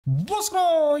What's going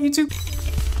on, YouTube?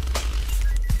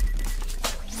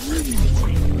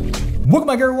 Welcome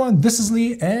back, everyone. This is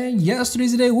Lee, and yes,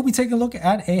 today's the day we'll be taking a look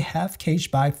at a half cage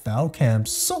by FALCAM.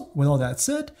 So, with all that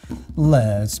said,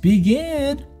 let's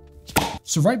begin.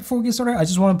 So right before we get started, I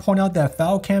just want to point out that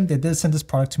FALCAM, they did send this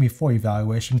product to me for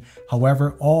evaluation.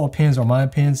 However, all opinions are my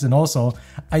opinions, and also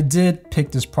I did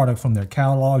pick this product from their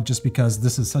catalog just because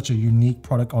this is such a unique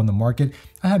product on the market.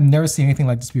 I have never seen anything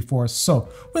like this before. So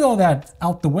with all that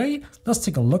out the way, let's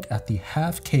take a look at the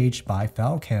half cage by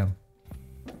FALCAM.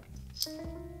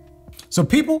 So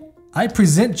people, I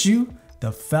present you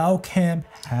the FALCAM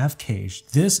half cage.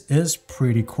 This is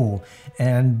pretty cool.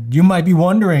 And you might be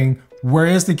wondering, where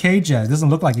is the cage at? It doesn't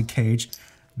look like a cage.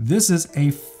 This is a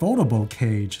foldable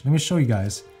cage. Let me show you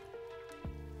guys.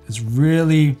 It's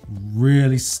really,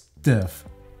 really stiff.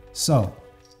 So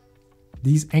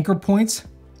these anchor points,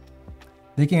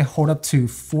 they can hold up to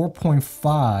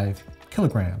 4.5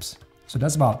 kilograms. So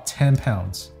that's about 10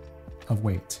 pounds of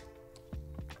weight.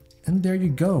 And there you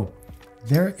go.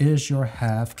 There is your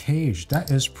half cage.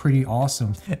 That is pretty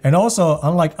awesome. And also,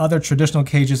 unlike other traditional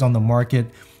cages on the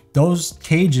market, those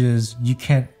cages, you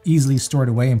can't easily store it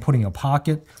away and put in your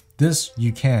pocket. This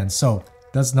you can. So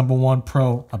that's number one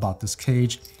pro about this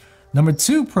cage. Number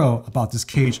two pro about this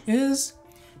cage is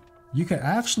you can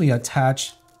actually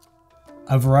attach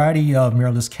a variety of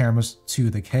mirrorless cameras to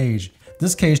the cage.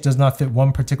 This cage does not fit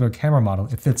one particular camera model.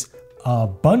 It fits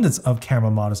abundance of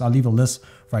camera models. I'll leave a list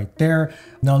right there.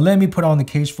 Now let me put on the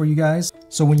cage for you guys.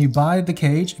 So when you buy the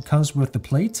cage, it comes with the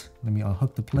plate. Let me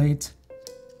unhook the plate.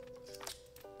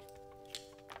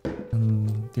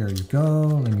 And there you go.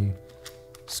 Let me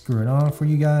screw it on for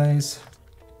you guys.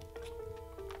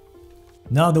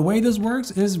 Now the way this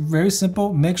works is very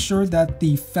simple. Make sure that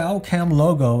the FALCAM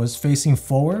logo is facing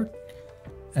forward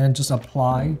and just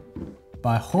apply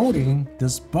by holding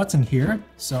this button here.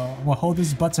 So we'll hold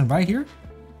this button right here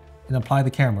and apply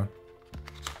the camera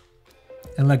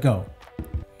and let go.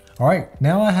 All right,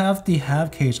 now I have the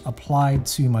half cage applied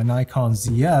to my NIKON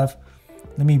ZF.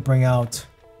 Let me bring out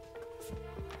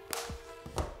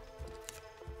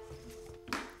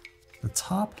the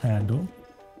top handle.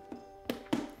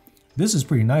 This is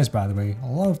pretty nice, by the way. I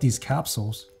love these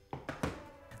capsules.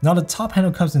 Now the top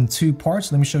handle comes in two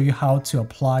parts. Let me show you how to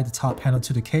apply the top handle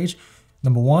to the cage.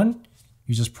 Number one,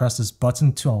 you just press this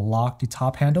button to unlock the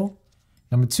top handle.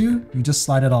 Number two, you just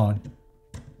slide it on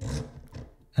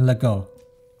and let go,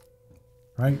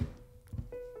 right?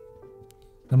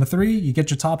 Number three, you get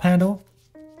your top handle.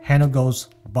 Handle goes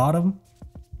bottom,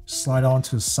 slide on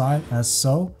to the side as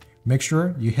so. Make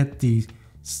sure you hit the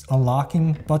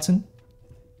unlocking button.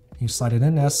 You slide it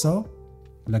in as so,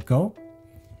 let go,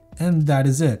 and that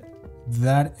is it.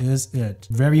 That is it.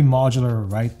 Very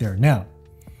modular right there. Now,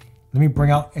 let me bring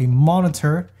out a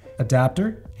monitor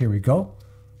adapter. Here we go.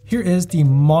 Here is the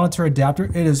monitor adapter.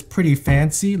 It is pretty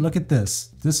fancy. Look at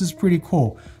this. This is pretty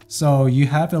cool. So you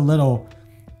have a little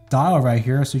dial right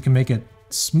here so you can make it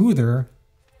smoother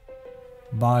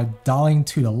by dialing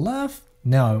to the left.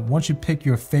 Now, once you pick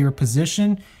your favorite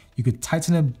position, you could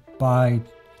tighten it by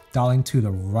dialing to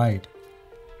the right.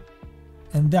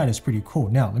 And that is pretty cool.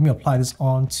 Now, let me apply this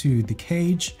onto the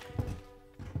cage.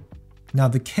 Now,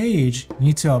 the cage, you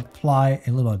need to apply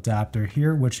a little adapter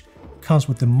here, which comes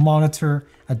with the monitor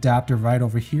adapter right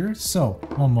over here. So,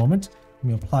 one moment, let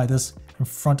me apply this in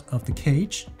front of the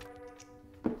cage.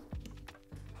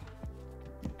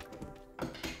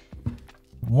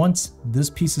 Once this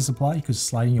piece is applied, you could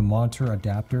slide in your monitor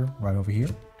adapter right over here.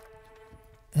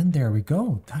 And there we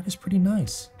go. That is pretty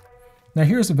nice. Now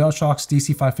here's the Veltrox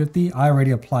DC550. I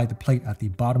already applied the plate at the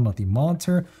bottom of the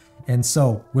monitor. And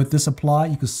so with this apply,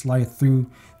 you could slide through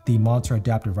the monitor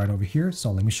adapter right over here.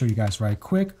 So let me show you guys right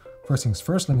quick. First things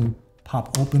first, let me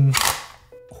pop open.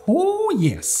 Oh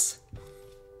yes.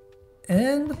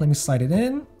 And let me slide it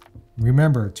in.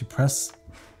 Remember to press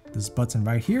this button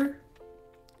right here.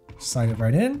 Slide it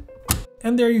right in,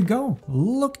 and there you go.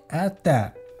 Look at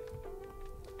that.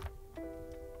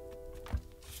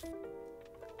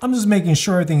 I'm just making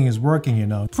sure everything is working, you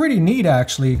know. Pretty neat,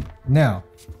 actually. Now,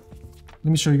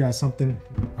 let me show you guys something.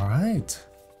 All right.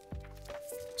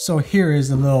 So here is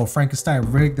a little Frankenstein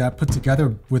rig that I put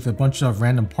together with a bunch of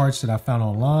random parts that I found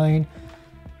online.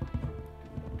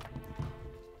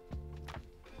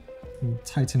 Let me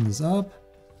tighten this up,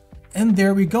 and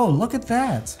there we go. Look at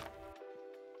that.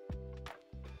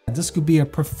 This could be a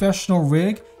professional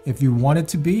rig if you want it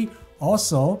to be.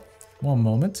 Also, one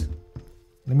moment,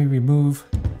 let me remove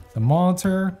the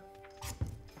monitor.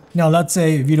 Now, let's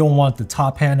say if you don't want the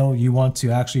top handle, you want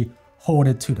to actually hold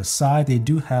it to the side. They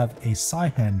do have a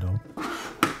side handle.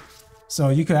 So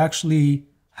you could actually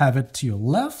have it to your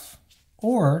left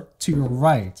or to your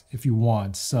right if you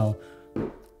want. So,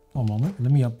 one moment,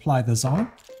 let me apply this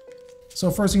on. So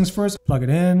first things first, plug it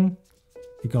in.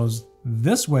 It goes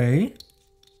this way.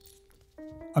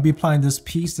 I'll be applying this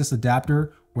piece, this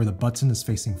adapter, where the button is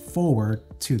facing forward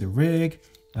to the rig.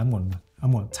 And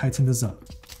I'm gonna tighten this up.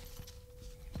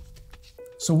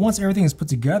 So once everything is put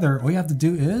together, all you have to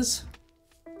do is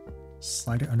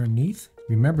slide it underneath.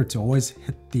 Remember to always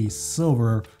hit the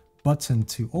silver button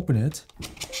to open it.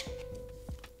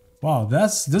 Wow,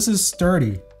 this is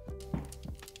sturdy.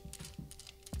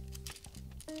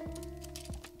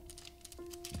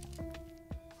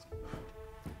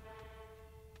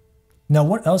 Now,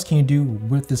 what else can you do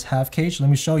with this half cage? Let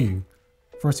me show you.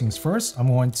 First things first, I'm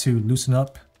going to loosen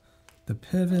up the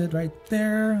pivot right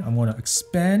there. I'm going to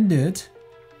expand it.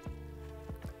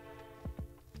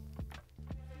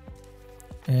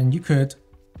 And you could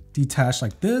detach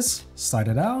like this, slide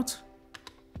it out.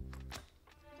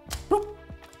 Boop.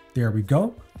 There we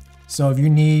go. So if you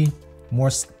need more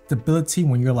stability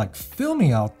when you're like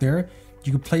filming out there,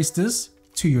 you can place this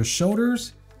to your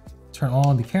shoulders, turn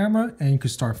on the camera, and you can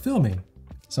start filming.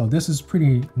 So this is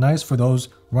pretty nice for those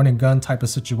run and gun type of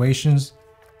situations.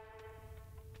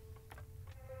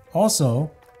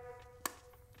 Also,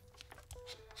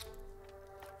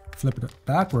 flip it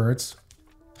backwards.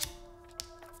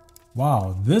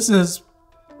 Wow, this is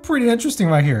pretty interesting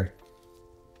right here.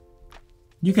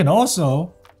 You can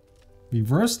also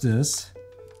reverse this.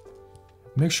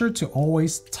 Make sure to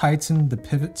always tighten the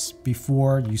pivots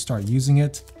before you start using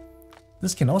it.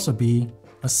 This can also be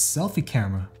a selfie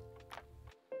camera.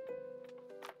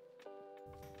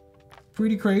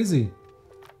 Pretty crazy.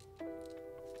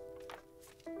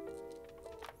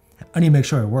 I need to make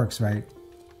sure it works, right?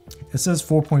 It says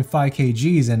 4.5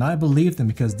 kgs, and I believe them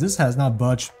because this has not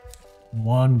budged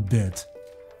one bit.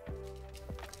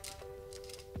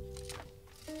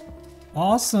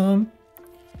 Awesome.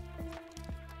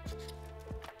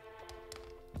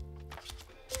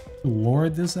 Lower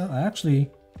this out. Actually,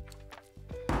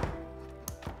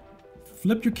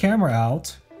 flip your camera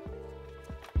out.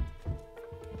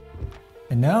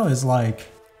 And now it's like,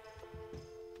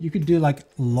 you could do like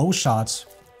low shots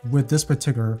with this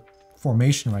particular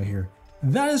formation right here.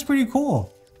 That is pretty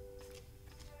cool.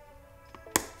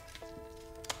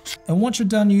 And once you're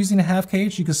done using the half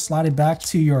cage, you can slide it back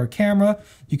to your camera.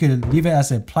 You could leave it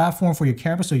as a platform for your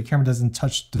camera so your camera doesn't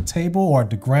touch the table or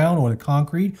the ground or the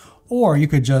concrete. Or you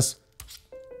could just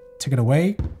take it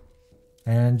away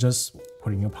and just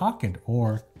put it in your pocket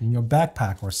or in your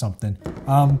backpack or something.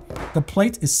 The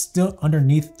plate is still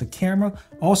underneath the camera.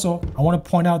 Also, I want to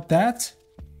point out that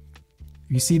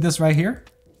you see this right here?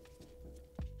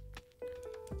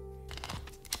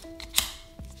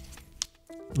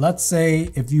 Let's say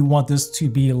if you want this to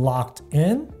be locked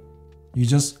in, you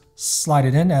just slide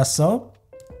it in as so.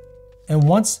 And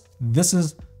once this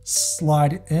is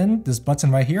slide in, this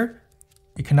button right here,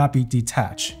 it cannot be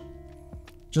detached.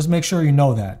 Just make sure you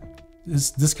know that.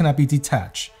 This cannot be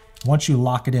detached. Once you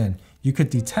lock it in, you could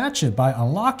detach it by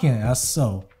unlocking it as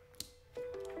so.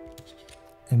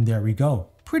 And there we go.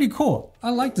 Pretty cool.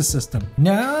 I like the system.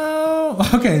 Now,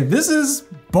 okay, this is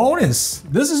bonus.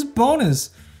 This is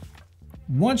bonus.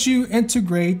 Once you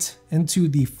integrate into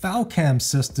the FALCAM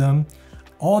system,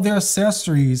 all their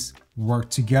accessories work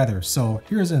together. So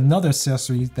here's another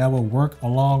accessory that will work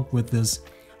along with this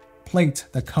plate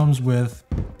that comes with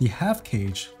the half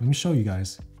cage. Let me show you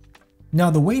guys. Now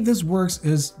the way this works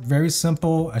is very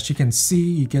simple. As you can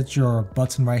see, you get your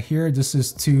button right here. This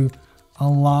is to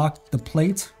unlock the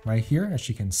plate right here. As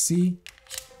you can see,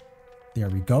 there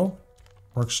we go.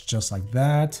 Works just like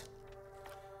that.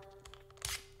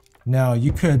 Now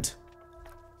you could,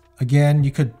 again,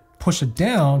 you could push it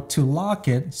down to lock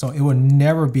it so it would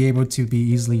never be able to be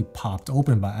easily popped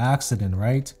open by accident,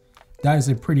 right? That is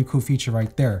a pretty cool feature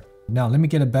right there. Now let me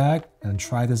get it back and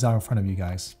try this out in front of you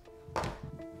guys.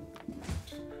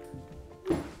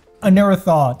 I never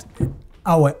thought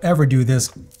I would ever do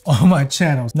this on my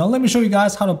channel. Now let me show you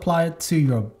guys how to apply it to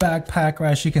your backpack.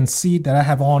 Right, as you can see that I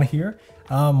have on here.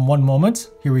 One moment,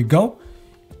 here we go.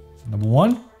 Number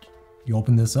one, you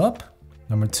open this up.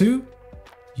 Number two,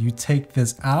 you take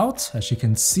this out, as you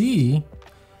can see,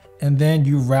 and then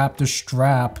you wrap the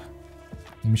strap.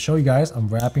 Let me show you guys, I'm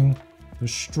wrapping the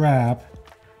strap.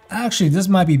 Actually, this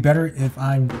might be better if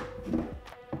I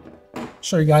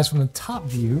show you guys from the top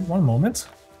view. One moment.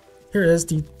 Here is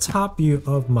the top view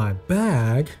of my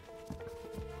bag.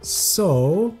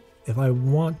 So if I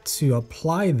want to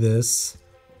apply this,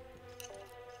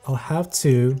 I'll have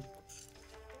to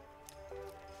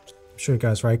show you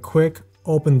guys right quick.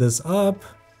 Open this up.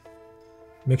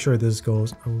 make sure this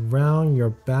goes around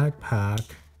your backpack.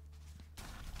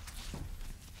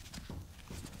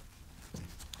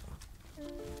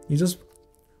 You just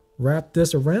wrap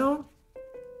this around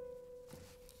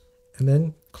and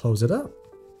then close it up.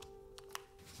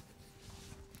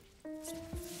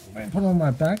 Put on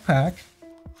my backpack.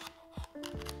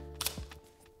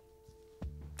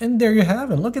 And there you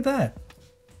have it. Look at that.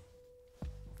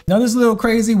 Now this is a little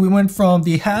crazy. We went from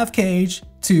the half cage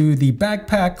to the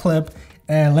backpack clip.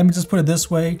 And let me just put it this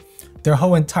way. Their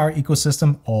whole entire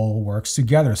ecosystem all works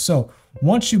together. So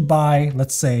once you buy,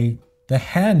 let's say, the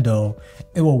handle,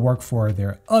 it will work for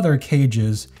their other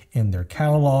cages in their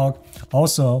catalog.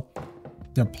 Also,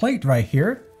 the plate right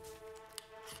here,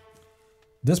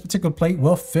 this particular plate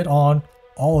will fit on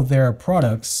all of their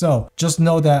products. So just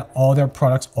know that all their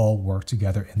products all work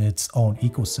together in its own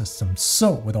ecosystem.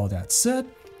 So with all that said,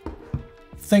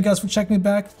 thank you guys for checking me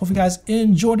back. Hope you guys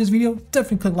enjoyed this video.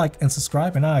 Definitely click like and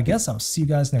subscribe. And I guess I'll see you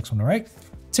guys next one, all right?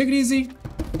 Take it easy.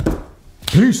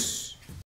 Peace.